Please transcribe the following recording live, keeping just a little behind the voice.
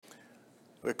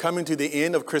We're coming to the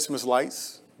end of Christmas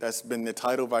Lights. That's been the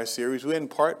title of our series. We're in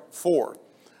part 4.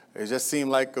 It just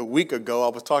seemed like a week ago I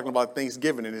was talking about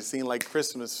Thanksgiving, and it seemed like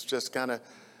Christmas just kind of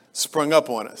sprung up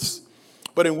on us.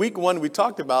 But in week 1, we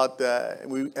talked about,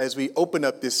 as we opened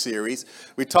up this series,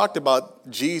 we talked about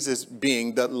Jesus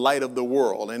being the light of the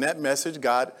world. And that message,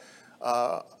 God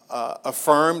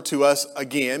affirmed to us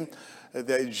again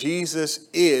that Jesus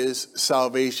is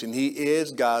salvation. He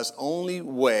is God's only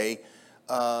way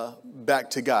back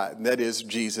to God, and that is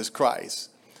Jesus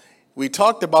Christ. We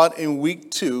talked about in week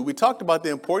 2, we talked about the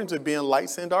importance of being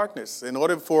lights in darkness. In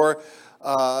order for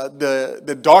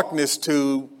the darkness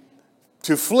to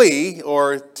flee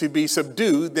or to be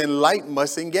subdued, then light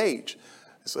must engage.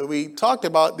 So we talked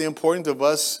about the importance of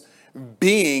us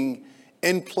being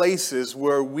in places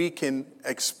where we can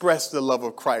express the love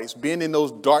of Christ, being in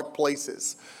those dark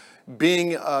places,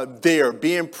 being there,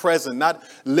 being present, not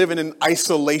living in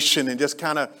isolation and just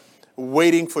kind of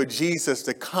waiting for Jesus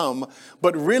to come,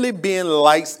 but really being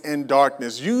lights in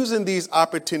darkness, using these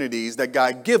opportunities that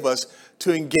God give us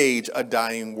to engage a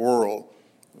dying world.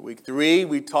 Week 3,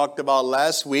 we talked about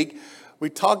last week, we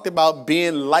talked about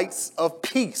being lights of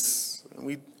peace.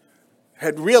 We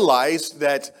had realized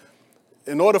that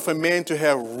in order for man to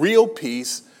have real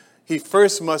peace, he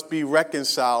first must be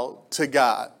reconciled to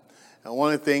God. And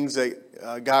one of the things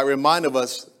that God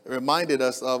reminded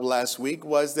us of last week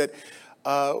was that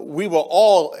we were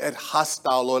all at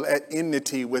hostile or at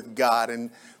enmity with God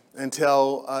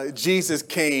until Jesus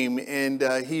came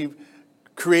and he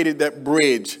created that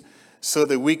bridge so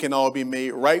that we can all be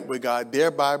made right with God,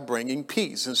 thereby bringing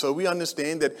peace. And so we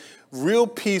understand that real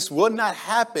peace will not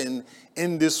happen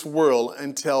in this world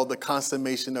until the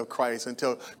consummation of Christ,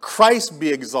 until Christ be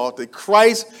exalted,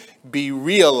 Christ be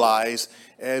realized,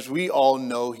 as we all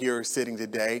know here sitting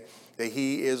today, that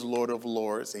he is Lord of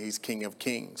Lords and he's King of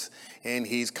Kings and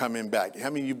he's coming back. How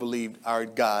many of you believe our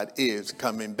God is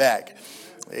coming back?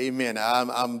 Amen. I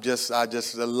love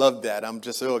that. I'm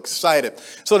just so excited.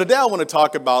 So today I want to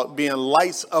talk about being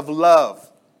lights of love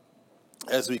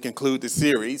as we conclude the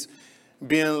series,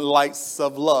 being lights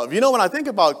of love. You know, when I think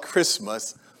about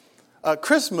Christmas, I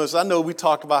know we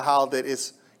talk about how that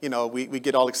it's, you know, we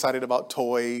get all excited about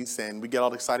toys and we get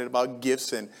all excited about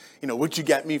gifts and, you know, what you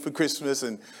got me for Christmas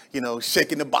and, you know,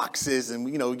 shaking the boxes and,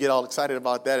 you know, we get all excited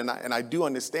about that. And I do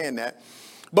understand that.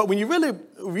 But when you really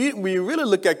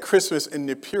look at Christmas in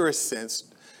the purest sense,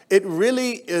 it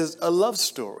really is a love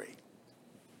story.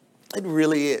 It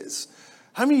really is.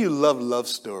 How many of you love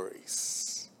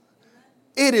stories?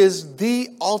 It is the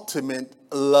ultimate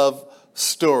love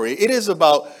story. It is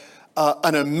about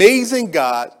an amazing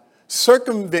God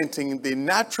circumventing the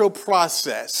natural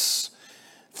process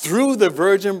through the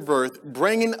virgin birth,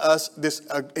 bringing us this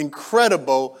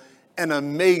incredible and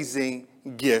amazing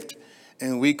gift,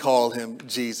 and we call him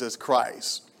Jesus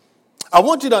Christ. I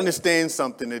want you to understand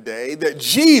something today, that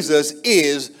Jesus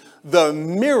is the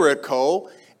miracle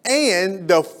and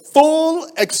the full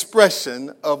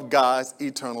expression of God's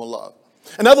eternal love.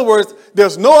 In other words,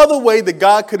 there's no other way that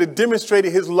God could have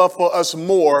demonstrated his love for us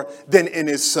more than in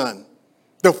his Son.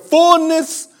 The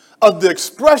fullness of the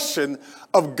expression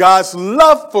of God's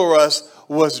love for us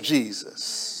was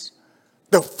Jesus.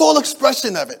 The full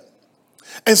expression of it.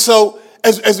 And so,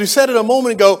 as we said it a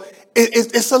moment ago,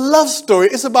 it's a love story.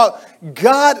 It's about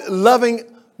God loving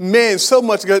man so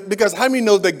much, because how many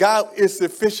know that God is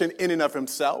sufficient in and of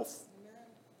himself?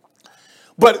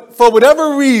 But for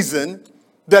whatever reason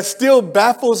that still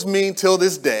baffles me till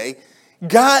this day,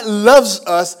 God loves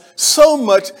us so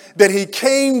much that he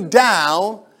came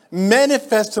down,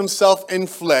 manifest himself in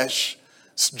flesh,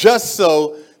 just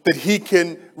so that he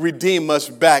can redeem us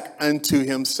back unto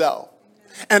himself.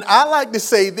 And I like to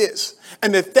say this,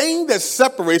 and the thing that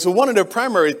separates, or one of the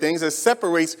primary things that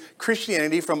separates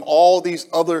Christianity from all these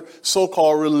other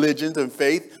so-called religions and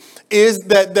faith, is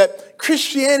that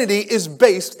Christianity is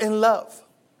based in love.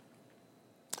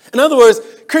 In other words,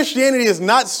 Christianity is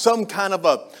not some kind of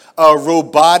a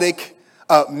robotic,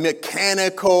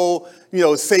 mechanical, you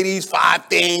know, say these 5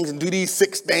 things and do these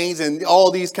 6 things and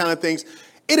all these kind of things.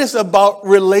 It is about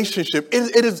relationship.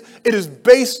 It is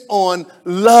based on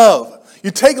love.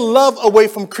 You take love away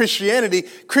from Christianity,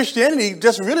 Christianity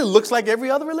just really looks like every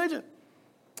other religion.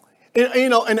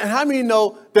 And how many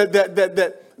know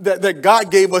that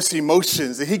God gave us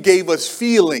emotions and he gave us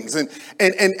feelings. And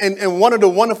one of the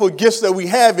wonderful gifts that we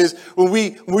have is when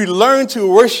we learn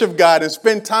to worship God and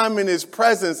spend time in his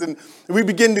presence and we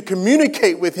begin to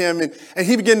communicate with him and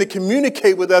he begin to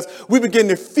communicate with us, we begin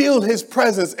to feel his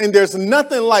presence. And there's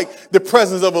nothing like the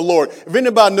presence of the Lord. If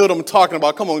anybody know what I'm talking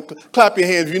about, come on, clap your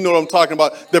hands if you know what I'm talking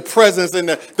about. The presence and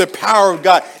the power of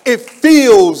God. It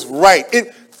feels right.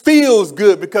 It feels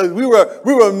good because we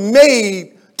were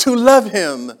made to love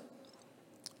him.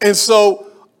 And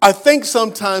so I think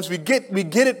sometimes we get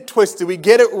it twisted, we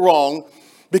get it wrong,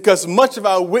 because much of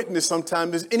our witness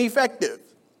sometimes is ineffective.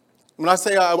 When I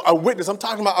say our witness, I'm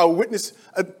talking about our witness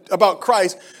about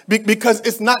Christ because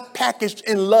it's not packaged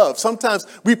in love. Sometimes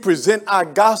we present our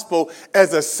gospel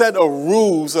as a set of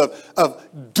rules of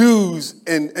do's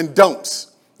and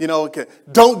don'ts. You know, okay,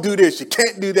 don't do this, you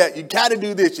can't do that, you got to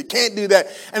do this, you can't do that.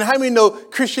 And how many know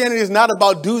Christianity is not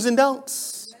about do's and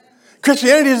don'ts?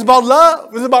 Christianity is about love.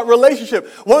 It's about relationship.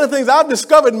 One of the things I've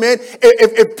discovered, man,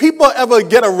 if people ever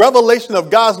get a revelation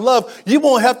of God's love, you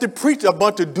won't have to preach a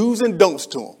bunch of do's and don'ts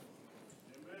to them.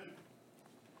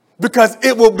 Because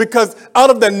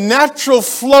out of the natural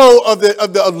flow of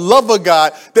the love of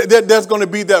God, there's going to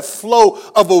be that flow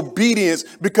of obedience,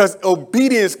 because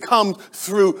obedience comes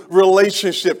through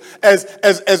relationship. As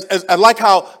I like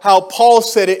how Paul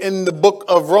said it in the book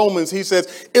of Romans. He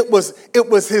says it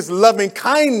was his loving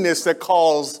kindness that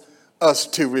caused us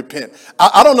to repent.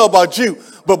 I don't know about you,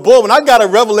 but boy, when I got a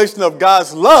revelation of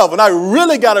God's love, when I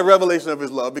really got a revelation of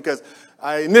his love, because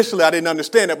initially I didn't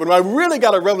understand that, but when I really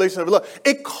got a revelation of love,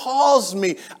 it caused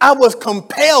me, I was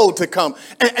compelled to come.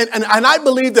 And I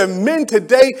believe that men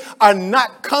today are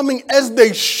not coming as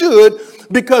they should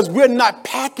because we're not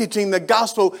packaging the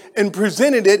gospel and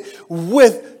presenting it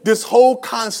with this whole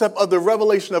concept of the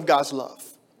revelation of God's love.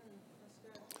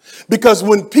 Because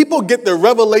when people get the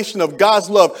revelation of God's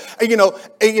love,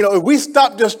 if we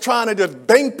stop just trying to just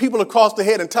bang people across the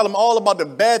head and tell them all about the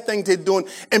bad things they're doing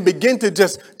and begin to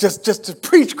just to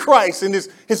preach Christ and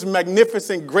his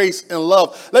magnificent grace and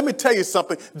love, let me tell you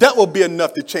something, that will be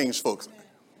enough to change folks.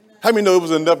 How many know it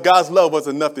was enough? God's love was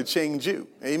enough to change you.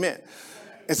 Amen.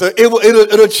 And so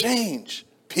it'll change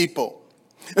people.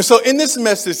 And so in this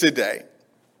message today,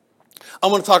 I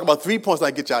want to talk about 3 points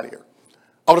I get you out of here.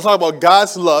 I want to talk about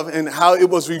God's love and how it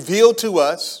was revealed to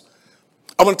us.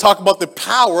 I want to talk about the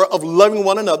power of loving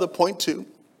one another, point 2.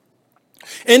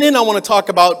 And then I want to talk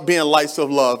about being lights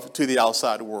of love to the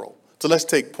outside world. So let's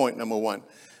take point number 1,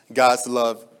 God's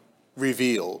love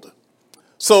revealed.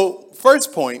 So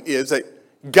first point is that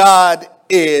God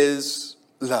is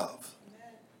love.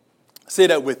 Say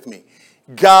that with me.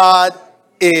 God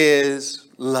is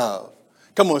love.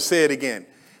 Come on, say it again.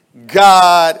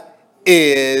 God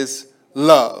is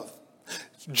love.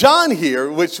 John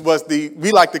here, which was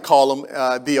we like to call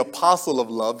him the apostle of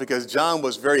love, because John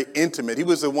was very intimate. He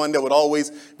was the one that would always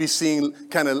be seen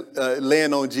kind of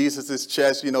laying on Jesus's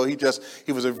chest. You know, he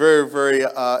was a very, very,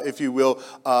 if you will,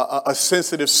 a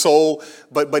sensitive soul,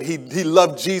 but he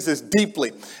loved Jesus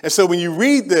deeply. And so when you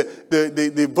read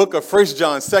the book of 1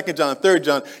 John, 2 John, 3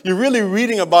 John, you're really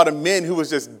reading about a man who was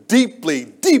just deeply,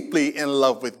 deeply in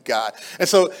love with God. And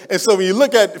so when you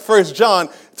look at 1 John,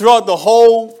 throughout the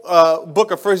whole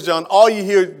book of 1 John, all you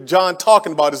hear John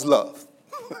talking about is love.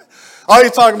 All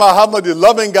he's talking about how much he's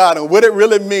loving God and what it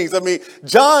really means. I mean,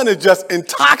 John is just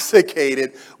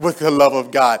intoxicated with the love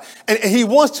of God. And he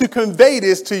wants to convey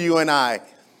this to you and I.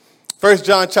 1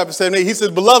 John chapter 7, he says,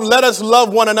 beloved, let us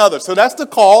love one another. So that's the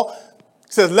call.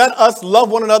 He says, let us love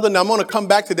one another. Now I'm going to come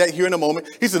back to that here in a moment.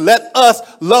 He said, let us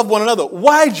love one another.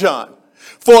 Why, John?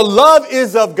 For love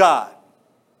is of God.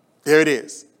 There it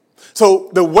is. So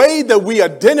the way that we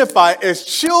identify as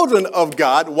children of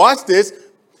God, watch this,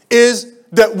 is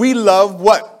that we love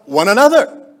what? One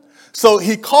another. So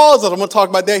he calls us, I'm going to talk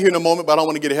about that here in a moment, but I don't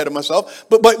want to get ahead of myself.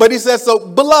 But he says, so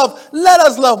beloved, let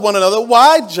us love one another.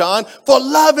 Why, John? For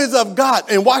love is of God.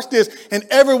 And watch this, and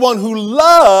everyone who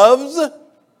loves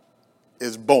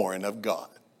is born of God.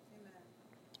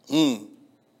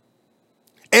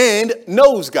 And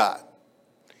knows God.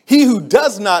 He who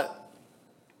does not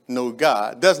know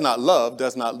God, does not love,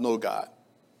 does not know God.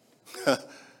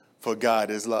 For God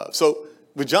is love. So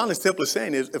what John is simply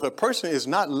saying is, if a person is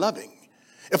not loving,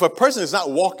 if a person is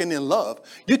not walking in love,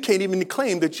 you can't even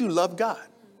claim that you love God.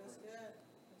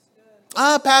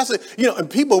 Pastor, and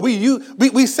people,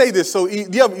 we say this. So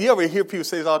you ever hear people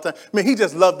say this all the time? Man, he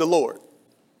just loved the Lord.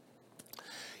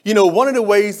 One of the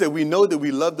ways that we know that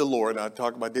we love the Lord, and I'll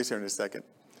talk about this here in a second,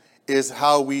 is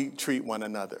how we treat one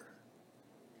another.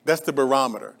 That's the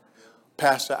barometer.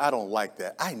 Pastor, I don't like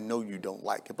that. I know you don't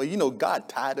like it. But you know, God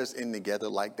tied us in together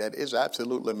like that. It's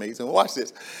absolutely amazing. Watch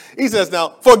this. He says now,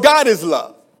 for God is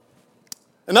love.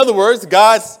 In other words,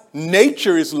 God's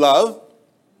nature is love.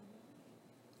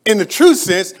 In the true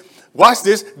sense, watch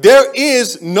this, there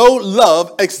is no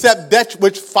love except that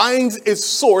which finds its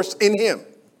source in him.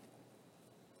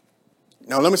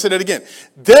 Now, let me say that again.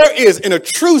 There is, in a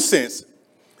true sense,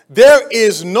 there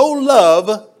is no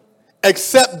love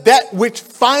except that which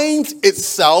finds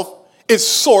itself, its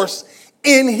source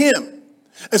in him.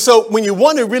 And so when you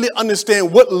want to really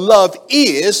understand what love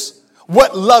is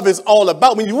all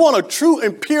about, when you want a true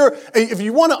and pure, if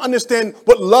you want to understand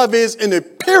what love is in the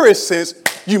purest sense,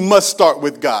 you must start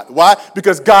with God. Why?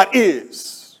 Because God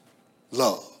is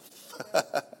love.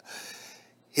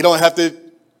 He don't have to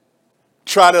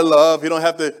try to love. He don't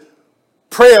have to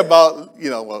pray about,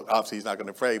 well, obviously he's not going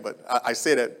to pray, but I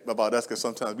say that about us because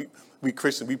sometimes we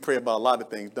Christians, we pray about a lot of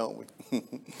things, don't we?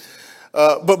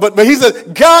 But he says,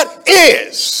 God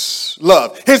is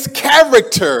love. His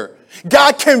character,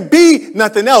 God can be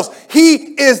nothing else. He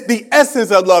is the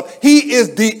essence of love. He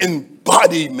is the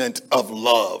embodiment of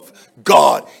love.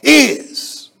 God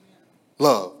is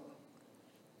love.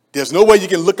 There's no way you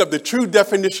can look up the true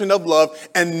definition of love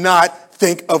and not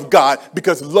think of God,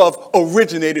 because love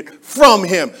originated from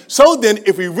him. So then,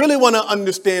 if we really want to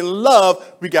understand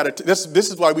love, we got to, this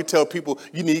is why we tell people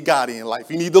you need God in your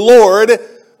life. You need the Lord,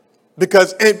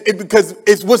 because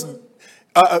it's what's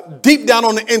deep down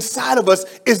on the inside of us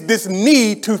is this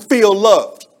need to feel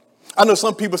loved. I know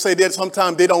some people say that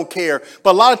sometimes they don't care,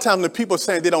 but a lot of times the people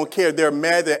saying they don't care, they're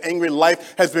mad, they're angry,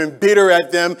 life has been bitter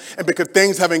at them, and because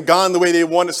things haven't gone the way they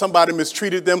wanted, somebody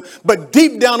mistreated them. But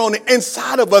deep down on the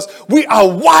inside of us, we are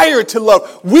wired to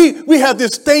love. We have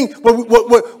this thing where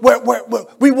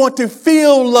we want to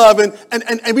feel love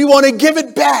and we want to give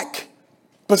it back.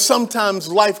 But sometimes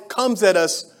life comes at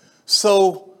us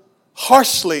so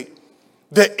harshly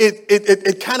that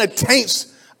it kind of taints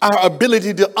our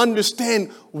ability to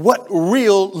understand what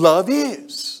real love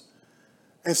is.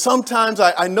 And sometimes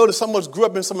I notice some of us grew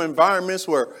up in some environments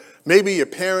where maybe your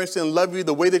parents didn't love you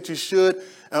the way that you should,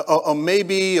 or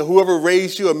maybe whoever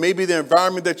raised you, or maybe the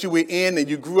environment that you were in and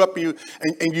you grew up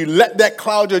and you let that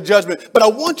cloud your judgment. But I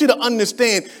want you to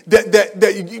understand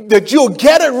that you'll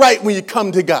get it right when you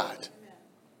come to God,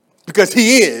 because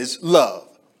he is love.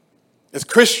 As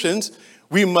Christians,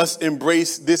 we must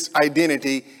embrace this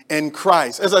identity in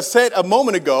Christ. As I said a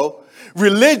moment ago,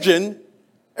 religion,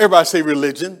 everybody say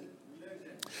religion.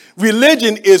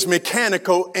 Religion is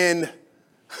mechanical and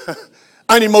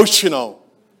unemotional.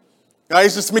 Right?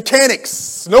 It's just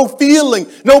mechanics, no feeling,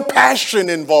 no passion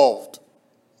involved.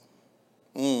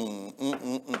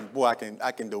 Boy, I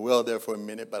can dwell there for a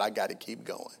minute, but I got to keep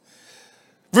going.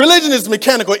 Religion is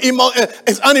mechanical,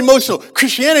 it's unemotional.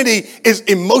 Christianity is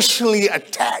emotionally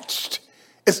attached.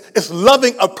 It's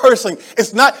loving a person.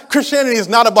 Christianity is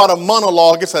not about a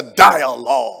monologue. It's a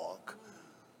dialogue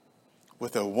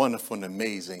with a wonderful and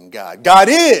amazing God. God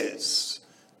is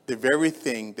the very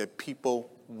thing that people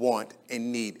want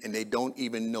and need, and they don't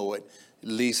even know it. At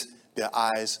least their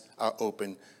eyes are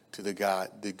open to the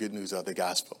good news of the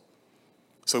gospel.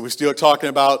 So we're still talking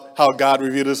about how God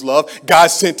revealed his love. God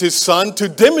sent his son to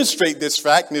demonstrate this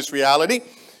fact and this reality.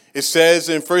 It says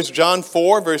in 1 John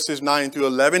 4, verses 9 through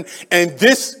 11, and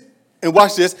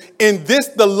watch this, in this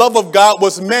the love of God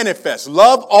was manifest.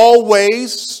 Love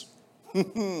always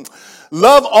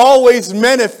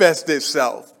manifests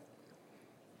itself.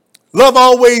 Love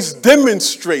always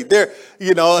demonstrates.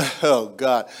 Oh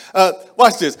God.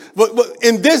 Watch this.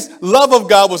 In this love of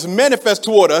God was manifest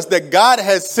toward us, that God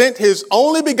has sent his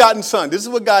only begotten son. This is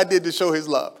what God did to show his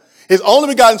love. His only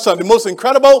begotten son, the most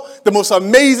incredible, the most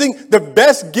amazing, the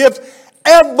best gift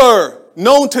ever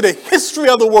known to the history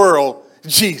of the world,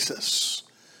 Jesus.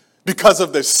 Because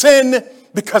of the sin,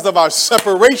 because of our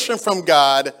separation from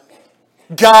God,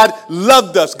 God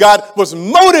loved us. God was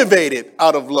motivated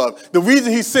out of love. The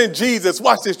reason he sent Jesus,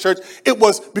 watch this, church, it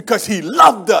was because he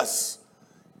loved us.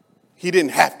 He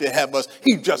didn't have to have us.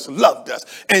 He just loved us.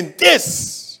 And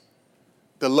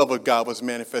the love of God was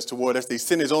manifest toward us. They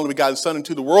sent his only begotten son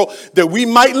into the world that we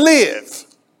might live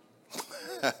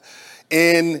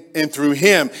in and through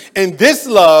him. And this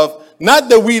love, not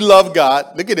that we love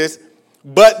God, look at this,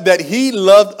 but that he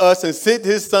loved us and sent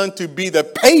his son to be the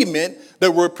payment.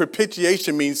 The word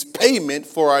propitiation means payment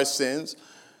for our sins.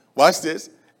 Watch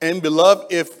this. And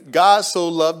beloved, if God so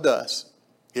loved us,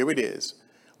 here it is,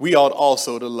 we ought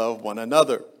also to love one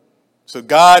another. So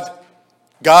God,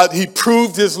 he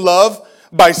proved his love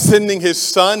by sending his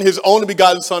son, his only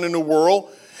begotten son in the world.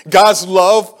 God's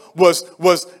love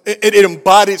it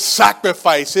embodied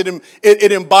sacrifice.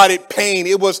 It embodied pain.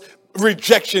 It was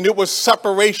rejection. It was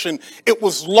separation. It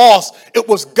was loss. It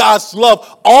was God's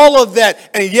love. All of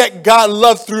that. And yet God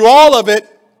loved through all of it.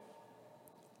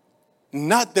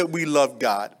 Not that we love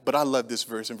God, but I love this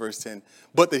verse in verse 10,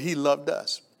 but that he loved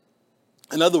us.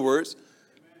 In other words,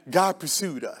 God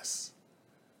pursued us.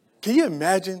 Can you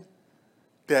imagine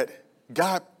that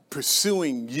God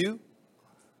pursuing you?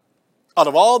 Out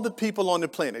of all the people on the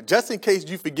planet, just in case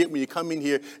you forget when you come in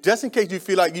here, just in case you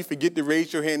feel like you forget to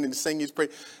raise your hand and to sing his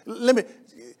praise,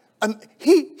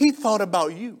 he thought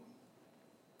about you.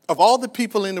 Of all the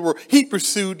people in the world, he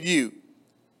pursued you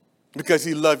because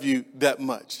he loved you that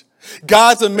much.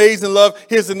 God's amazing love,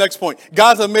 here's the next point.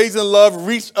 God's amazing love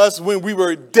reached us when we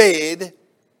were dead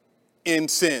in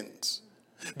sins.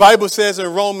 Bible says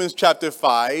in Romans chapter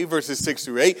 5, verses 6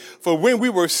 through 8, for when we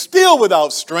were still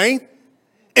without strength,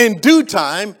 in due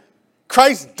time,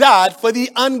 Christ died for the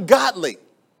ungodly.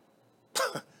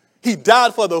 He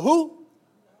died for the who?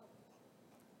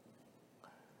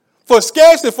 For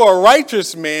scarcely for a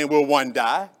righteous man will one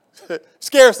die.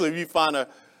 Scarcely if you find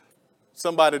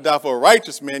somebody to die for a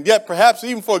righteous man. Yet perhaps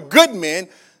even for a good man,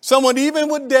 someone even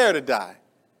would dare to die.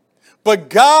 But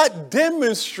God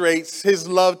demonstrates his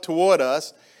love toward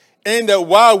us in that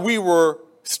while we were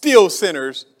still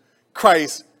sinners,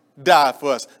 Christ died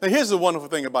for us. Now, here's the wonderful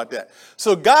thing about that.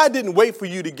 So God didn't wait for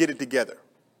you to get it together.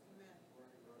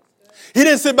 He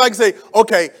didn't sit back and say,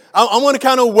 okay, I want to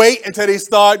kind of wait until they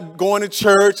start going to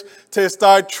church, till they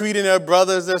start treating their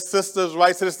brothers, their sisters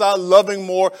right, till they start loving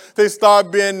more, till they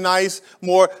start being nice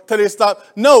more, till they stop.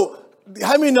 No,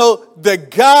 how many know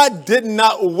that God did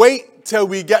not wait till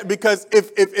we got, because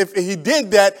if he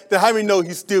did that, then how many know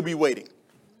he'd still be waiting?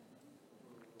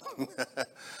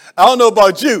 I don't know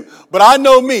about you, but I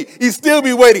know me. He'd still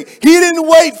be waiting. He didn't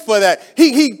wait for that.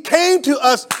 He came to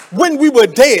us when we were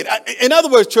dead. In other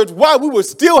words, church, while we were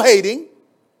still hating,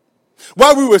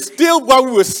 while we were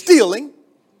stealing,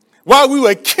 while we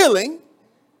were killing,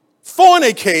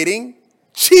 fornicating,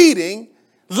 cheating,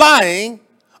 lying,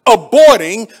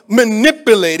 aborting,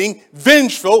 manipulating,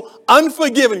 vengeful,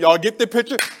 unforgiving. Y'all get the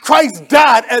picture? Christ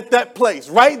died at that place.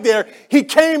 Right there, he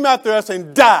came after us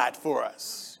and died for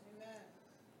us.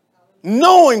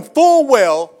 Knowing full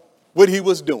well what he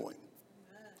was doing.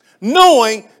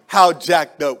 Knowing how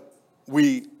jacked up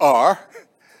we are.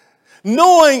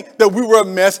 Knowing that we were a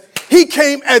mess. He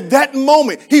came at that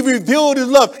moment. He revealed his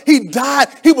love. He died.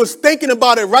 He was thinking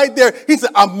about it right there. He said,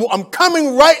 I'm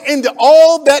coming right into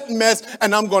all that mess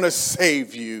and I'm going to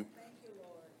save you.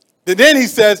 Then he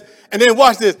says, and then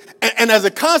watch this. And as a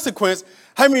consequence,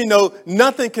 how many know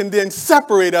nothing can then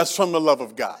separate us from the love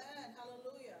of God?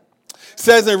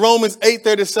 Says in Romans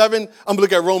 8:37, I'm going to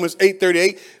look at Romans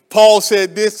 8:38. Paul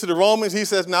said this to the Romans. He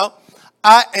says, now,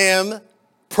 I am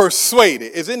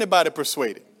persuaded. Is anybody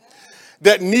persuaded?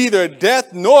 That neither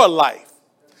death nor life,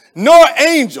 nor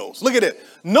angels, look at it,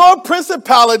 nor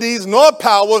principalities, nor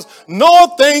powers,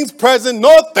 nor things present,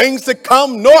 nor things to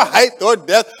come, nor height, nor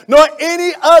depth, nor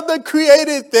any other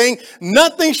created thing,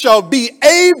 nothing shall be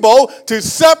able to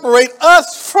separate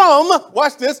us from,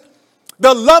 watch this,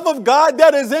 the love of God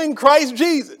that is in Christ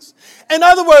Jesus. In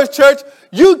other words, church,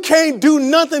 you can't do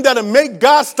nothing that'll make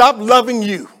God stop loving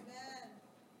you.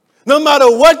 No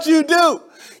matter what you do.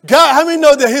 God, how many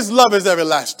know that his love is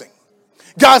everlasting?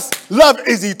 God's love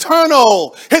is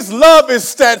eternal. His love is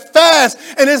steadfast.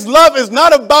 And his love is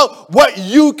not about what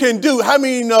you can do. How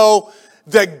many know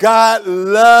that God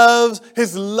loves,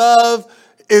 his love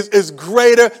is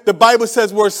greater? The Bible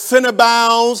says where sin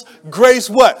abounds, grace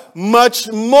what?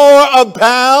 Much more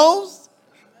abounds.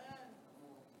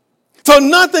 So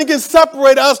nothing can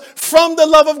separate us from the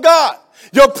love of God.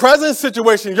 Your present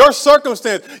situation, your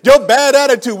circumstance, your bad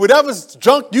attitude, whatever's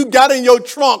junk you got in your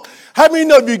trunk. How many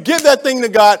know if you give that thing to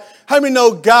God, how many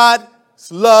know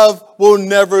God's love will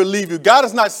never leave you? God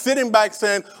is not sitting back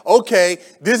saying, okay,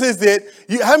 this is it.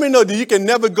 How many know that you can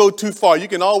never go too far? You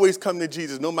can always come to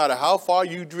Jesus no matter how far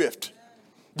you drift.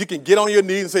 You can get on your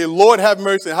knees and say, Lord, have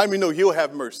mercy. And how many know he'll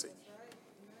have mercy?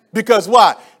 Because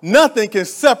why? Nothing can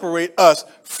separate us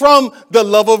from the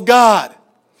love of God.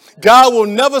 God will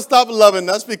never stop loving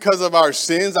us because of our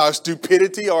sins, our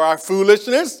stupidity, or our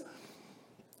foolishness.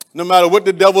 No matter what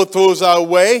the devil throws our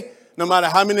way, no matter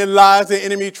how many lies the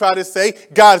enemy try to say,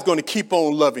 God's going to keep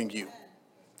on loving you.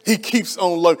 He keeps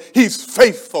on loving. He's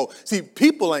faithful. See,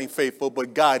 people ain't faithful,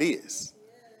 but God is.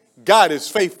 God is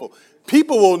faithful.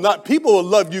 People will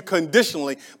love you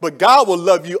conditionally, but God will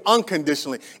love you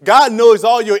unconditionally. God knows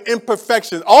all your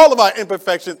imperfections, all of our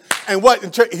imperfections, and what?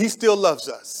 He still loves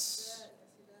us.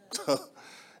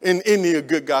 Isn't he a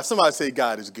good God? Somebody say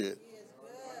God is good.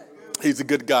 He's a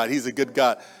good God. He's a good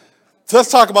God. So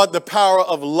let's talk about the power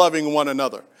of loving one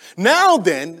another. Now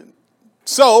then,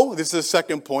 so this is the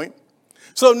second point.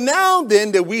 So now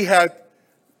then that we have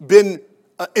been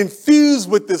infused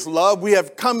with this love, we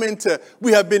have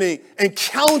been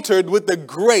encountered with the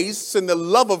grace and the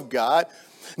love of God.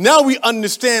 Now we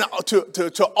understand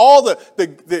to all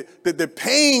the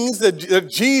pains that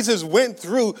Jesus went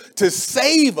through to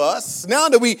save us. Now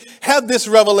that we have this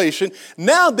revelation,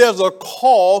 now there's a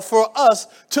call for us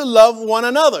to love one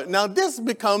another. Now this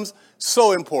becomes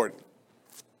so important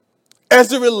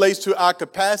as it relates to our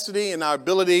capacity and our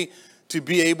ability to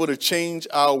be able to change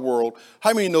our world.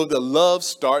 How many know that love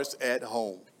starts at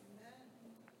home?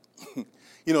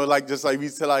 Just like we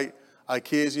tell our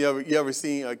kids, you ever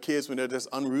seen kids when they're just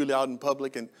unruly out in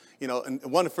public? And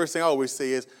one of the first things I always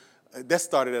say is, that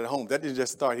started at home. That didn't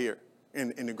just start here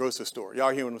in the grocery store.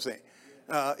 Y'all hear what I'm saying?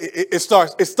 It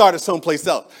started someplace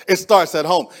else. It starts at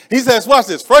home. He says, watch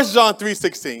this, 1 John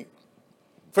 3:16.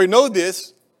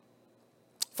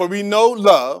 For we know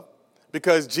love,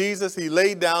 because Jesus, he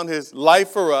laid down his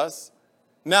life for us.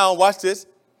 Now, watch this.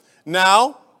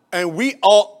 Now, and we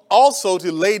ought also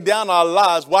to lay down our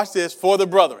lives, watch this, for the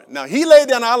brethren. Now, he laid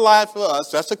down our lives for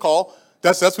us. That's the call.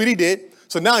 That's what he did.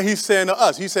 So now he's saying to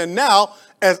us, he said, now,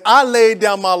 as I laid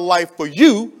down my life for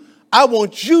you, I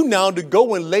want you now to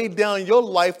go and lay down your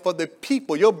life for the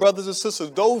people, your brothers and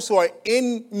sisters, those who are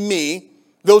in me,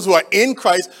 those who are in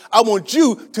Christ. I want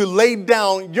you to lay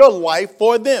down your life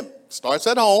for them. Starts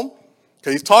at home.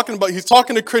 Because he's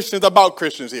talking to Christians about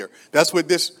Christians here. That's what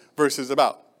this verse is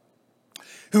about.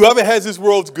 Whoever has this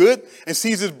world's good and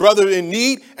sees his brother in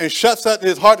need and shuts up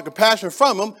his heart to compassion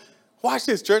from him, watch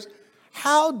this, church.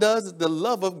 How does the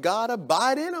love of God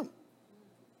abide in him?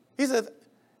 He said,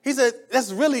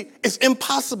 it's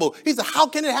impossible. He said, how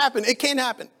can it happen? It can't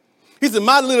happen. He said,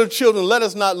 my little children, let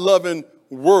us not love in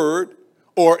word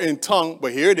or in tongue,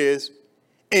 but here it is,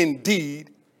 in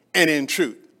deed and in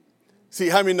truth. See,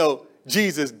 how many know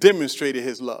Jesus demonstrated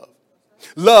his love?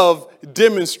 Love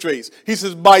demonstrates. He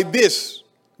says, by this,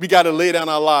 we got to lay down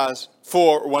our lives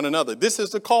for one another. This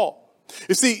is the call.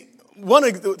 You see,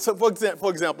 for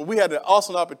example, we had an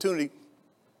awesome opportunity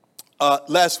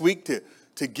last week to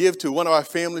give to one of our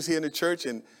families here in the church,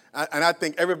 and I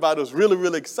think everybody was really,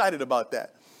 really excited about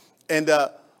that. And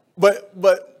but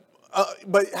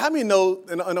how many know?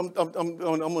 And I'm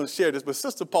going to share this. But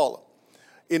Sister Paula,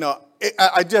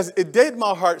 it did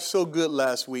my heart so good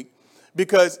last week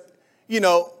because,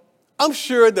 I'm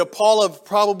sure that Paula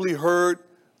probably heard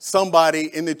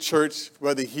somebody in the church,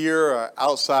 whether here or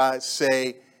outside,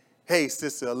 say, hey,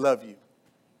 sister, I love you.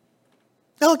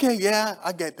 Okay, yeah,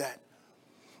 I get that.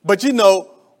 But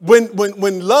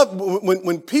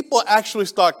when people actually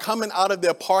start coming out of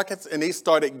their pockets and they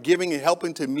started giving and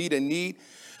helping to meet a need,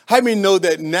 how many know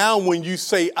that now when you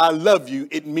say I love you,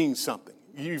 it means something?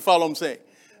 You follow what I'm saying?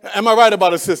 Am I right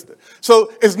about a sister?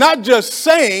 So it's not just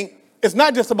saying, it's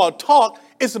not just about talk,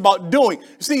 it's about doing.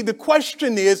 See, the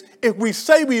question is, if we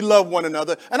say we love one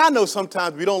another, and I know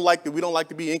sometimes we don't like to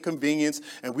be inconvenienced,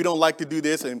 and we don't like to do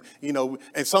this, and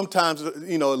and sometimes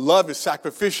love is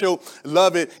sacrificial.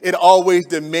 Love it always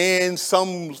demands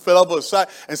some level of side,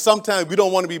 and sometimes we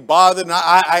don't want to be bothered. And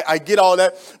I get all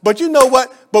that, but you know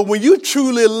what? But when you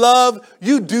truly love,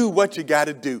 you do what you got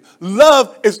to do.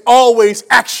 Love is always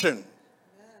action.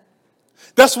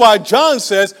 That's why John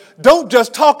says, don't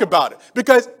just talk about it.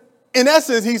 Because in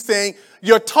essence, he's saying,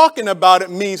 you're talking about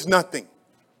it means nothing.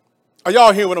 Are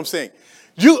y'all hearing what I'm saying?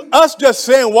 Us just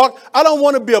saying, I don't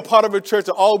want to be a part of a church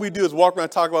that all we do is walk around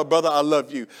and talk about, brother, I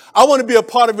love you. I want to be a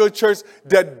part of your church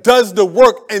that does the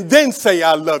work and then say,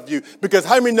 I love you. Because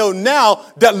how many know now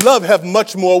that love have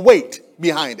much more weight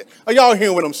behind it? Are y'all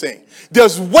hearing what I'm saying?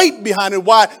 There's weight behind it.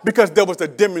 Why? Because there was a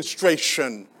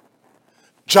demonstration.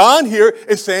 John here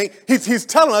is saying, he's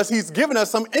telling us, he's giving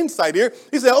us some insight here.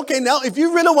 He said, okay, now if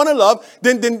you really want to love,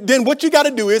 then what you got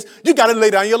to do is you got to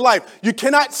lay down your life. You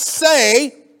cannot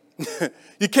say,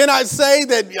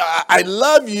 that I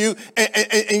love you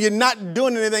and you're not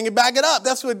doing anything to back it up.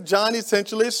 That's what John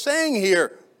essentially is saying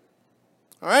here.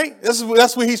 All right?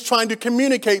 That's what he's trying to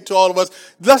communicate to all of us.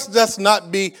 Let's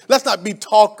not be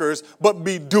talkers, but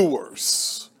be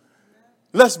doers.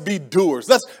 Let's be doers.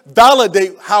 Let's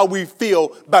validate how we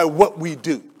feel by what we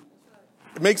do.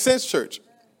 It makes sense, church?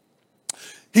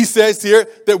 He says here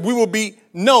that we will be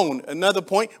known. Another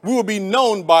point, we will be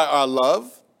known by our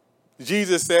love.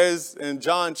 Jesus says in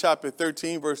John chapter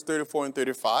 13, verse 34 and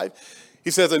 35, he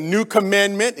says, a new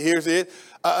commandment, here's it.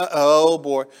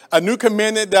 A new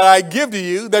commandment that I give to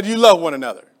you, that you love one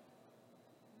another.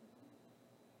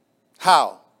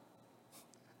 How?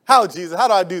 How, Jesus? How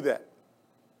do I do that?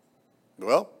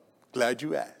 Well, Glad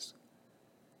you asked.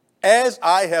 As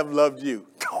I have loved you.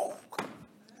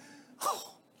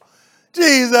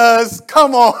 Jesus,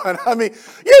 come on. I mean,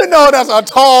 you know that's a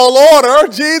tall order,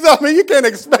 Jesus. I mean, you can't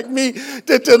expect me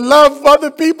to love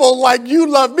other people like you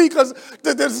love me, because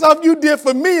the stuff you did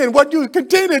for me and what you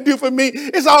continue to do for me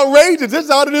is outrageous. It's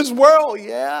out of this world.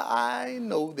 Yeah, I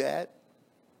know that.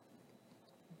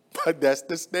 But that's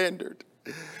the standard.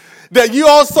 That you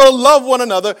also love one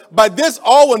another. By this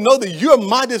all will know that you're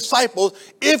my disciples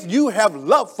if you have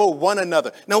love for one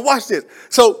another. Now watch this.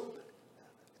 So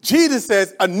Jesus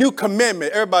says a new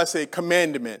commandment. Everybody say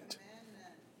commandment.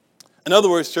 In other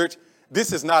words, church,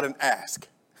 this is not an ask.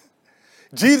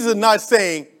 Jesus is not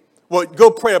saying, well, go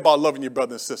pray about loving your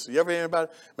brother and sister. You ever hear about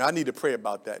it? Man, I need to pray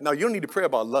about that. No, you don't need to pray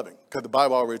about loving, because the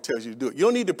Bible already tells you to do it. You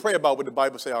don't need to pray about what the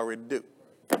Bible says already do.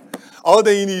 All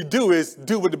that you need to do is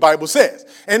do what the Bible says.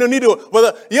 And you don't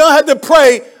have to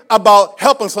pray about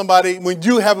helping somebody when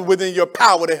you have it within your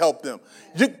power to help them.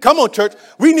 Come on, church.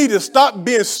 We need to stop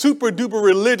being super duper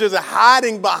religious and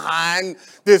hiding behind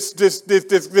this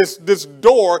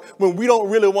door when we don't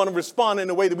really want to respond in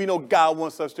the way that we know God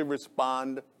wants us to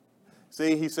respond.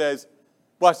 See, he says,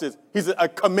 watch this. He's a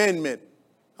commandment.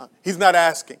 He's not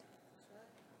asking.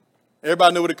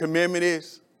 Everybody know what a commandment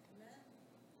is?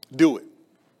 Do it.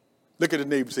 Look at the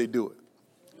neighbor and say, do it.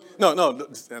 No,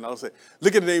 and I'll say,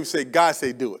 look at the neighbor and say, God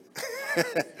say, do it.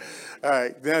 All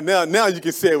right, now you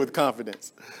can say it with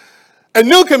confidence. A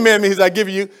new commandment is I give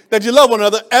you, that you love one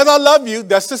another as I love you.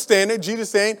 That's the standard. Jesus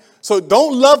saying, so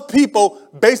don't love people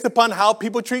based upon how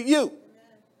people treat you.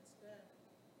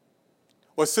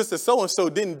 Well, sister so-and-so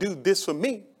didn't do this for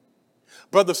me.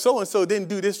 Brother so-and-so didn't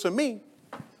do this for me.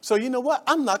 So you know what?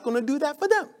 I'm not going to do that for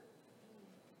them.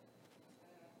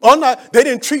 They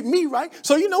didn't treat me right.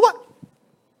 So you know what?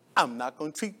 I'm not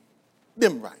going to treat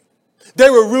them right. They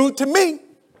were rude to me.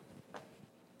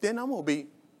 Then I'm going to be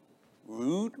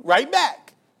rude right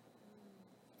back.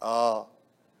 Y'all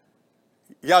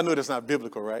know that's not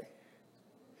biblical, right?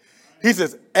 He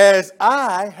says, as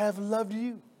I have loved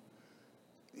you.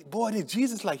 Boy, did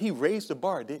Jesus, he raised the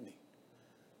bar, didn't he?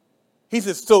 He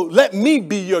says, so let me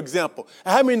be your example.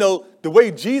 And how many know the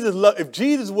way Jesus loved, if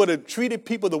Jesus would have treated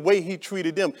people the way he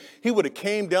treated them, he would have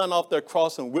came down off that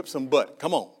cross and whipped some butt.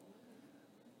 Come on.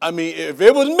 I mean, if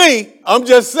it was me, I'm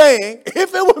just saying,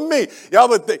 if it was me, y'all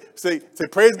would say,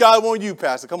 praise God on you,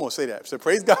 Pastor. Come on, say that. Say,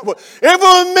 praise God. If it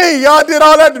was me, y'all did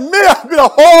all that to me, I'd be a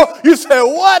whore. You said,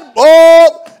 what?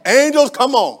 Oh, angels,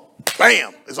 come on.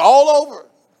 Bam. It's all over.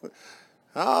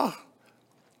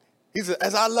 He said,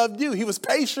 as I loved you, he was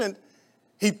patient.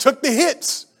 He took the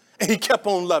hits and he kept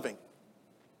on loving.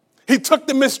 He took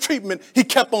the mistreatment. He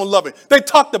kept on loving. They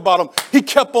talked about him. He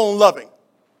kept on loving.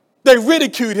 They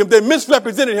ridiculed him. They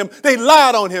misrepresented him. They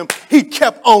lied on him. He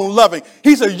kept on loving.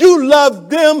 He said, you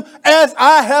love them as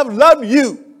I have loved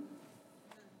you.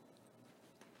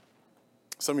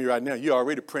 Some of you right now, you're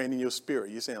already praying in your spirit.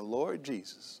 You're saying, Lord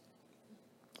Jesus.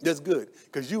 That's good,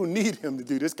 because you need him to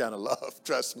do this kind of love.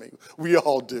 Trust me. We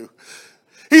all do.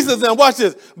 He says, now watch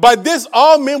this. By this,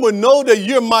 all men will know that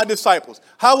you're my disciples.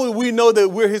 How will we know that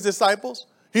we're his disciples?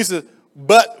 He says,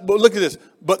 but look at this.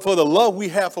 But for the love we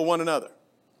have for one another.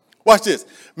 Watch this.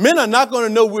 Men are not going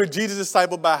to know we're Jesus'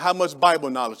 disciple by how much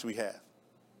Bible knowledge we have.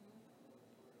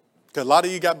 Because a lot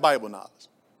of you got Bible knowledge.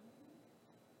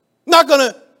 Men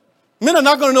are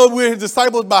not going to know we're his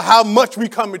disciples by how much we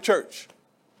come to church.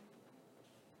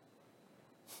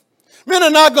 Men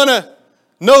are not going to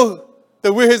know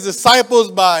that we're his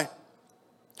disciples by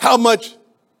how much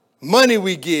money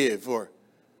we give or,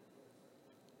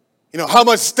 how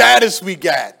much status we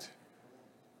got,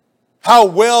 how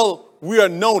well we are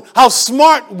known, how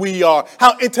smart we are,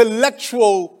 how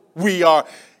intellectual we are.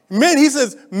 He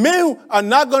says, men are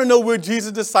not going to know we're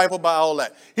Jesus' disciple by all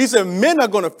that. He said, men are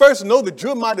going to first know that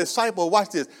you're my disciple, watch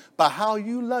this, by how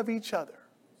you love each other.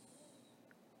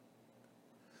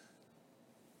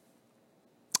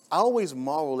 I always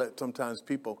marvel at sometimes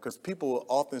people, because people will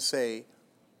often say,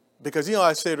 because,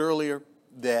 I said earlier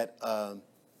that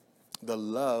the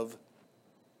love,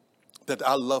 that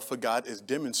our love for God is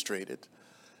demonstrated.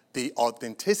 The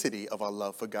authenticity of our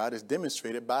love for God is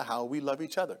demonstrated by how we love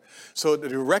each other. So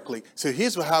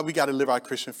here's how we got to live our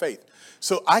Christian faith.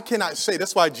 So I cannot say,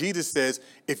 that's why Jesus says,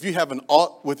 if you have an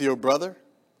ought with your brother,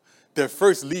 then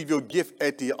first leave your gift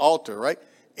at the altar, right?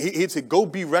 He said, go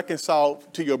be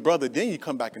reconciled to your brother, then you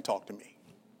come back and talk to me.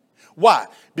 Why?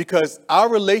 Because our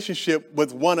relationship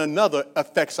with one another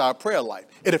affects our prayer life.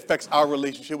 It affects our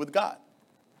relationship with God.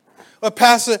 But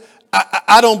Pastor,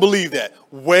 I don't believe that.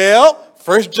 Well,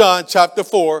 1 John chapter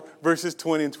 4, verses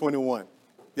 20 and 21.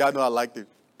 Y'all know I like to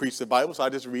preach the Bible, so I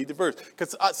just read the verse.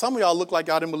 Because some of y'all look like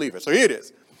y'all didn't believe it. So here it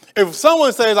is. If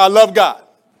someone says, I love God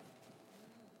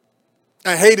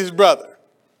and hate his brother,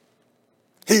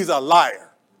 he's a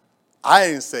liar. I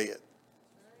didn't say it.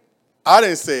 I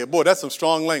didn't say it. Boy, that's some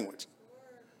strong language.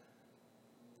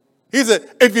 He said,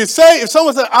 if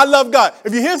someone says, I love God,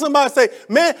 if you hear somebody say,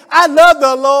 man, I love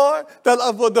the Lord,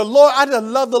 I just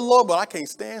love the Lord, but I can't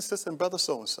stand sister and brother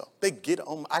so-and-so. They get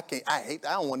on, I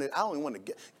don't even want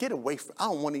to get away from, I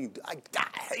don't want to,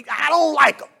 I don't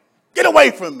like them. Get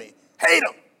away from me. Hate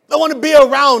them. Don't want to be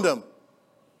around them.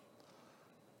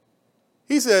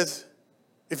 He says,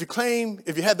 if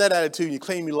you have that attitude and you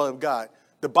claim you love God,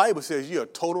 the Bible says you're a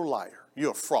total liar.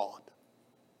 You're a fraud.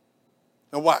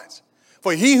 Now watch.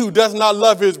 For he who does not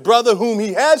love his brother whom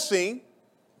he has seen,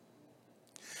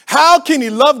 how can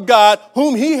he love God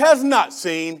whom he has not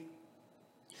seen?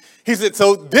 He said,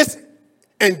 so this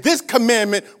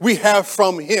commandment we have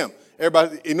from him.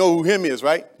 Everybody, you know who him is,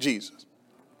 right? Jesus.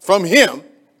 From him,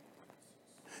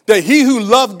 that he who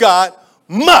loves God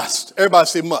must, everybody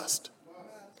say must.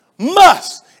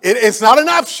 Must. It's not an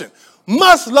option.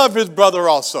 Must love his brother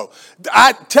also.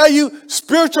 I tell you,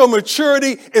 spiritual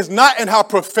maturity is not in how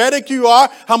prophetic you are,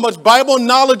 how much Bible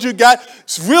knowledge you got.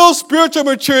 Real spiritual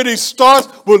maturity starts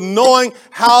with knowing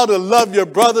how to love your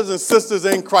brothers and sisters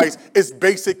in Christ. It's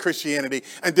basic Christianity.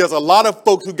 And there's a lot of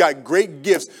folks who got great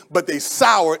gifts, but they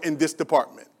sour in this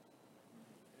department.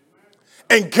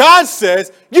 And God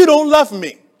says, you don't love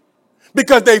me.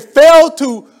 Because they fail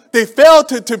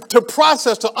to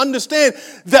process, to understand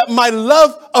that my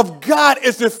love of God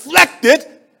is reflected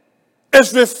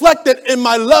in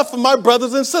my love for my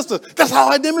brothers and sisters. That's how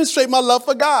I demonstrate my love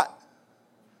for God.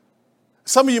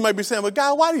 Some of you might be saying, well,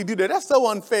 God, why do you do that? That's so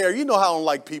unfair. You know how I don't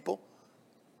like people.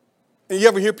 And you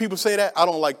ever hear people say that? I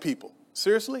don't like people.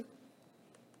 Seriously?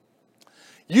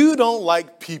 You don't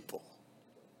like people.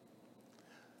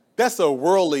 That's a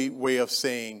worldly way of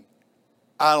saying,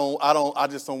 I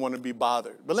just don't want to be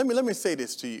bothered. But let me say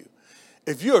this to you.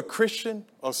 If you're a Christian,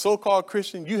 or so-called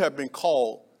Christian, you have been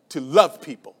called to love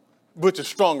people, which is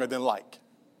stronger than like.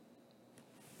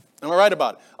 Am I right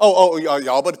about it?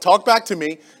 Y'all better talk back to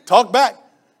me. Talk back.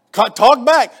 Talk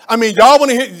back. I mean, y'all want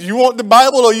to hear, you want the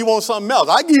Bible or you want something else?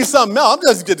 I give you something else.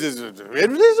 This is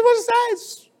what it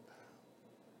says.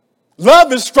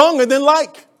 Love is stronger than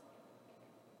like.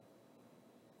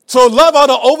 So love ought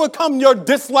to overcome your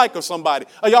dislike of somebody.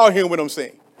 Are y'all hearing what I'm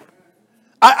saying?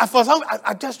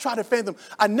 I just try to offend them.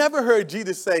 I never heard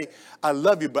Jesus say, I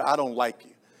love you, but I don't like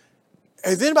you.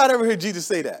 Has anybody ever heard Jesus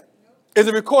say that? Is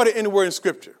it recorded anywhere in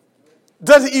Scripture?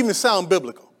 Doesn't even sound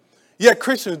biblical. Yet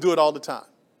Christians do it all the time.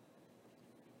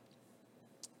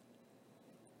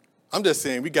 I'm just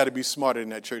saying we got to be smarter in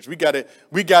that church. We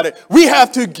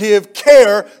have to give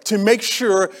care to make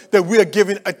sure that we are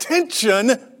giving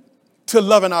attention to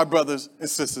loving our brothers and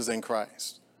sisters in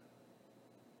Christ.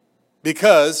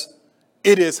 Because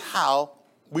it is how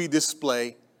we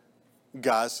display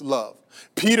God's love.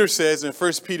 Peter says in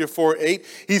 1 Peter 4:8,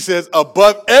 he says,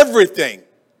 above everything.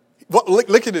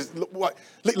 Look at this.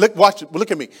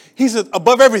 Look at me. He says,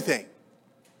 above everything.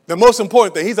 The most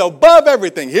important thing. He's above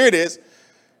everything. Here it is.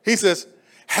 He says,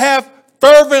 have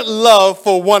fervent love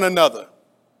for one another.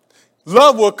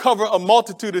 Love will cover a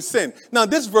multitude of sin. Now,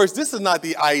 this verse, this is not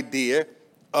the idea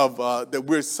of that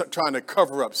we're trying to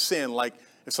cover up sin. Like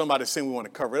if somebody sin, we want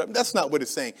to cover it up. That's not what it's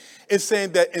saying. It's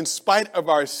saying that in spite of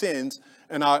our sins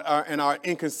and our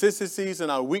inconsistencies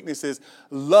and our weaknesses,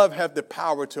 love have the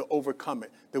power to overcome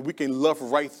it. That we can love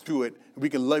right through it. We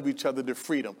can love each other to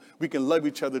freedom. We can love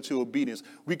each other to obedience.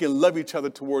 We can love each other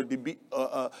toward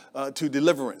to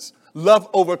deliverance. Love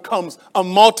overcomes a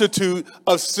multitude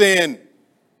of sin.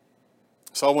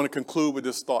 So I want to conclude with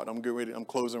this thought. I'm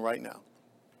closing right now.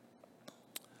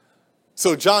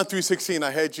 So John 3:16,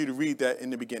 I had you to read that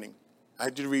in the beginning. I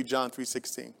had you to read John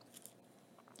 3:16. It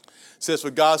says,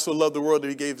 for God so loved the world that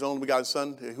he gave his only begotten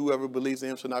Son, that whoever believes in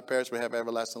him shall not perish but have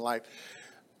everlasting life.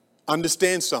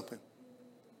 Understand something.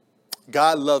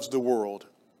 God loves the world.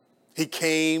 He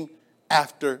came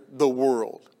after the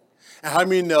world. And how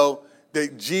many know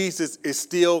that Jesus is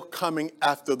still coming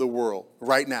after the world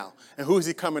right now? And who is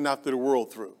he coming after the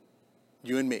world through?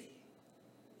 You and me.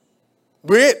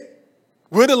 We're it.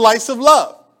 We're the lights of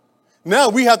love. Now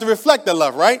we have to reflect that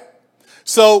love, right?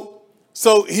 So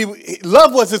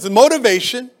love was his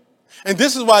motivation. And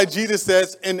this is why Jesus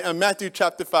says in Matthew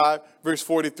chapter 5, verse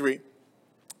 43.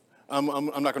 I'm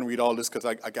not going to read all this because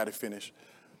I got to finish.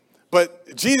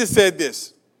 But Jesus said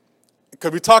this,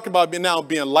 because we talked about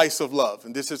being lights of love.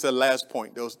 And this is the last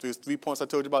point. There's 3 points I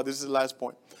told you about. This is the last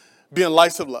point. Being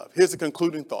lights of love. Here's the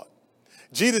concluding thought.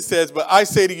 Jesus says, but I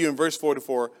say to you in verse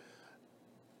 44,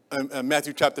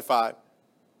 Matthew chapter 5.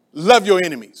 Love your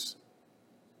enemies.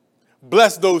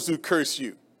 Bless those who curse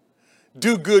you.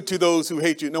 Do good to those who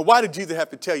hate you. Now, why did Jesus have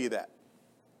to tell you that?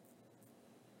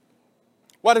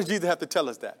 Why did Jesus have to tell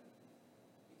us that?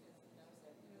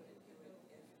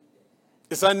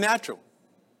 It's unnatural.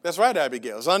 That's right,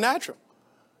 Abigail. It's unnatural.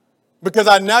 Because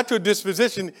our natural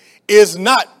disposition is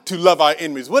not to love our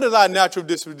enemies. What is our natural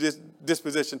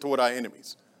disposition toward our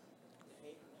enemies?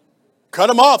 Cut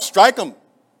them off. Strike them.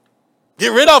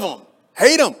 Get rid of them.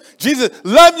 Hate them. Jesus,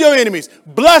 love your enemies.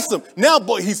 Bless them. Now,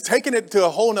 boy, he's taking it to a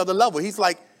whole nother level. He's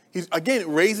like, he's again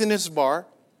raising this bar.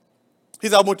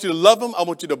 He's, I want you to love them. I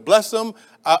want you to bless them.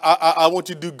 I want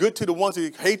you to do good to the ones who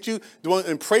hate you,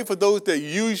 and pray for those that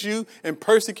use you and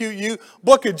persecute you.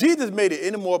 Boy, could Jesus made it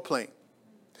any more plain.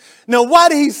 Now, why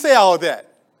did he say all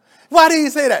that? Why did he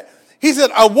say that? He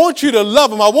said, I want you to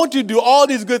love them. I want you to do all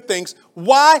these good things.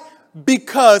 Why?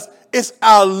 Because it's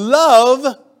our love.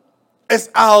 It's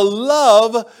our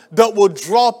love that will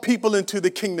draw people into the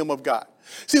kingdom of God.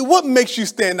 See, what makes you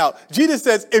stand out? Jesus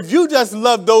says, if you just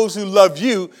love those who love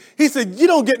you, he said, you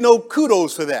don't get no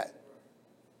kudos for that.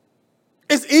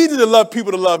 It's easy to love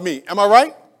people to love me. Am I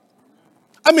right?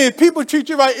 I mean, if people treat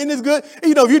you right, isn't it good?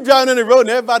 You know, if you're driving on the road and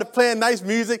everybody playing nice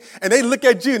music and they look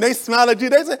at you and they smile at you,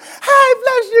 they say, hi,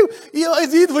 bless you. You know,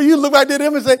 it's easy for you to look right at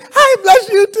them and say, hi, bless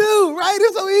you too, right?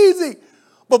 It's so easy.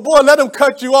 But boy, let them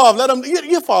cut you off. Let them,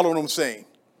 you follow what I'm saying.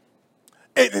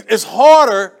 It's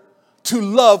harder to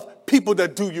love people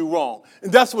that do you wrong.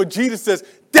 And that's what Jesus says.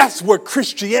 That's where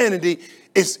Christianity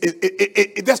is.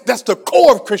 That's the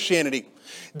core of Christianity.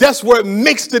 That's where it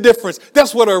makes the difference.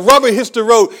 That's where the rubber hits the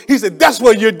road. He said, that's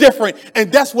where you're different.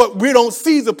 And that's what we don't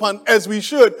seize upon as we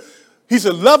should. He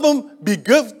said, love them, be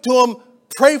good to them,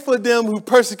 pray for them who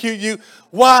persecute you.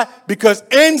 Why? Because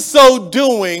in so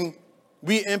doing,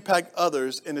 we impact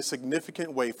others in a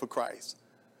significant way for Christ.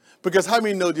 Because how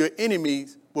many know your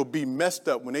enemies will be messed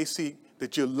up when they see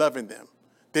that you're loving them?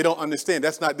 They don't understand.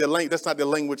 That's not their language. That's not the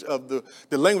language of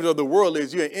the language of the world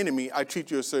is you're an enemy. I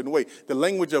treat you a certain way. The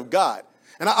language of God.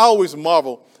 And I always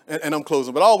marvel, and I'm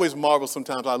closing, but I always marvel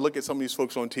sometimes. I look at some of these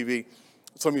folks on TV,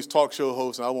 some of these talk show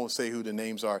hosts, and I won't say who the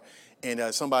names are.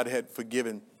 And somebody had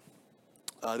forgiven.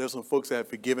 There's some folks that have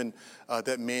forgiven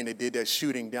that man that did that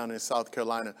shooting down in South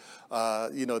Carolina.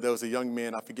 There was a young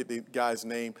man, I forget the guy's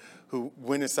name, who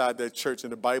went inside that church,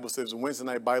 and the Bible says it was a Wednesday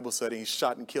night Bible study. He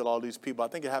shot and killed all these people. I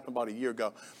think it happened about a year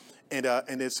ago. And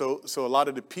then so a lot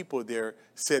of the people there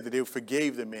said that they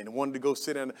forgave the man and wanted to go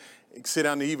sit down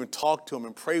and even talk to him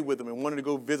and pray with him and wanted to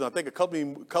go visit. I think a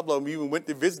couple of them even went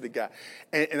to visit the guy.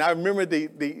 And I remember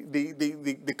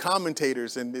the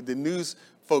commentators and the news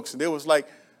folks, and they was like,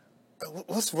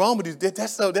 what's wrong with you? That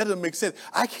doesn't make sense.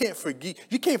 I can't forgive.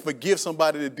 You can't forgive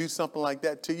somebody to do something like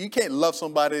that to you. You can't love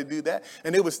somebody to do that.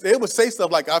 And they would say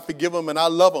stuff like, I forgive them and I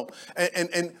love them.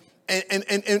 And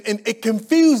it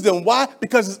confused them. Why?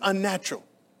 Because it's unnatural.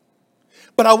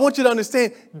 But I want you to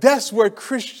understand that's where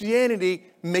Christianity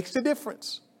makes the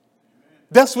difference.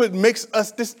 That's what makes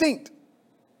us distinct.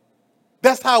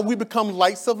 That's how we become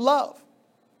lights of love.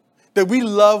 That we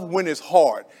love when it's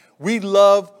hard. We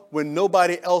love when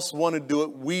nobody else want to do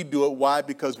it. We do it. Why?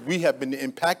 Because we have been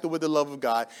impacted with the love of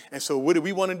God. And so what do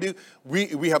we want to do?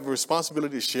 We have a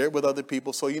responsibility to share it with other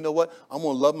people. So you know what? I'm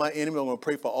going to love my enemy. I'm going to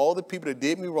pray for all the people that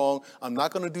did me wrong. I'm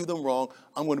not going to do them wrong.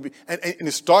 I'm going to be, and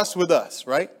it starts with us,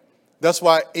 right? That's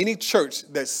why any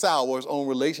church that sours on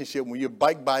relationship, when you're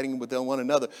bike biting with one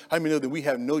another, how many know that we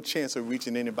have no chance of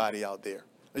reaching anybody out there?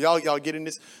 Y'all getting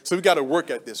this? So we got to work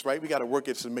at this, right? We got to work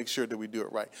at this to make sure that we do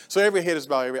it right. So every head is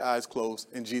bowed, every eye is closed.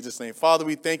 In Jesus' name. Father,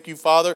 we thank you, Father.